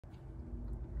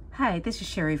Hi, this is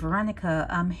Sherry Veronica.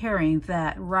 I'm hearing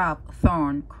that Rob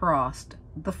Thorne crossed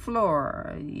the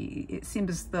floor. It seems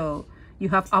as though you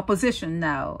have opposition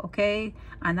now, okay?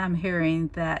 And I'm hearing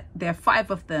that there are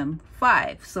 5 of them,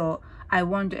 5. So I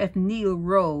wonder if Neil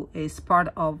Rowe is part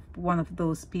of one of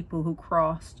those people who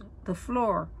crossed the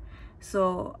floor.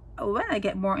 So when I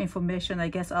get more information, I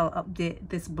guess I'll update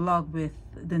this blog with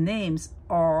the names,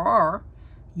 or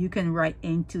you can write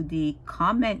into the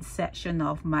comment section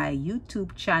of my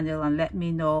YouTube channel and let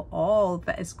me know all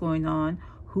that is going on.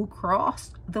 Who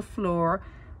crossed the floor?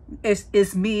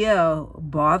 Is Mia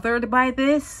bothered by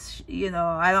this? You know,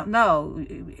 I don't know.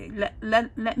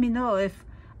 Let me know if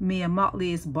Mia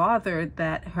Motley is bothered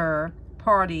that her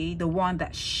party, the one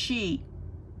that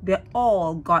they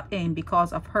all got in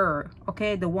because of her,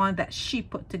 okay? The one that she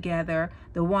put together,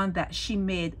 the one that she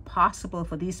made possible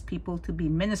for these people to be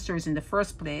ministers in the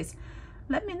first place.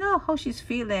 Let me know how she's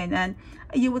feeling. And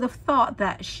you would have thought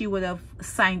that she would have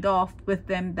signed off with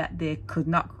them that they could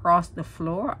not cross the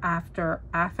floor after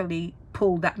Atherley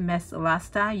pulled that mess the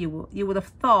last time. You would have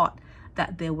thought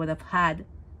that they would have had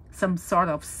some sort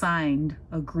of signed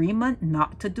agreement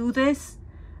not to do this.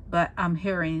 But I'm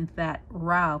hearing that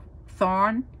Ralph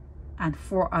Thorne and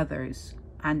 4 others,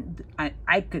 and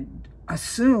I could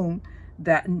assume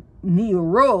that Neil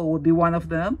Rowe would be one of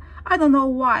them. I don't know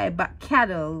why, but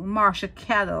Marsha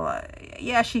Cattle,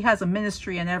 yeah, she has a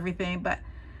ministry and everything, but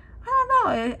I don't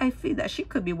know. I feel that she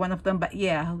could be one of them, but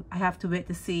yeah, I have to wait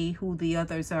to see who the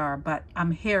others are. But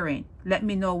I'm hearing, let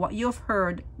me know what you've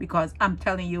heard, because I'm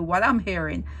telling you what I'm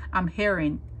hearing. I'm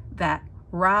hearing that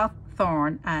Ralph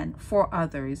Thorne and 4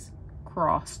 others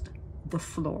crossed the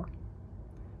floor.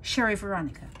 Sherry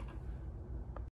Veronica.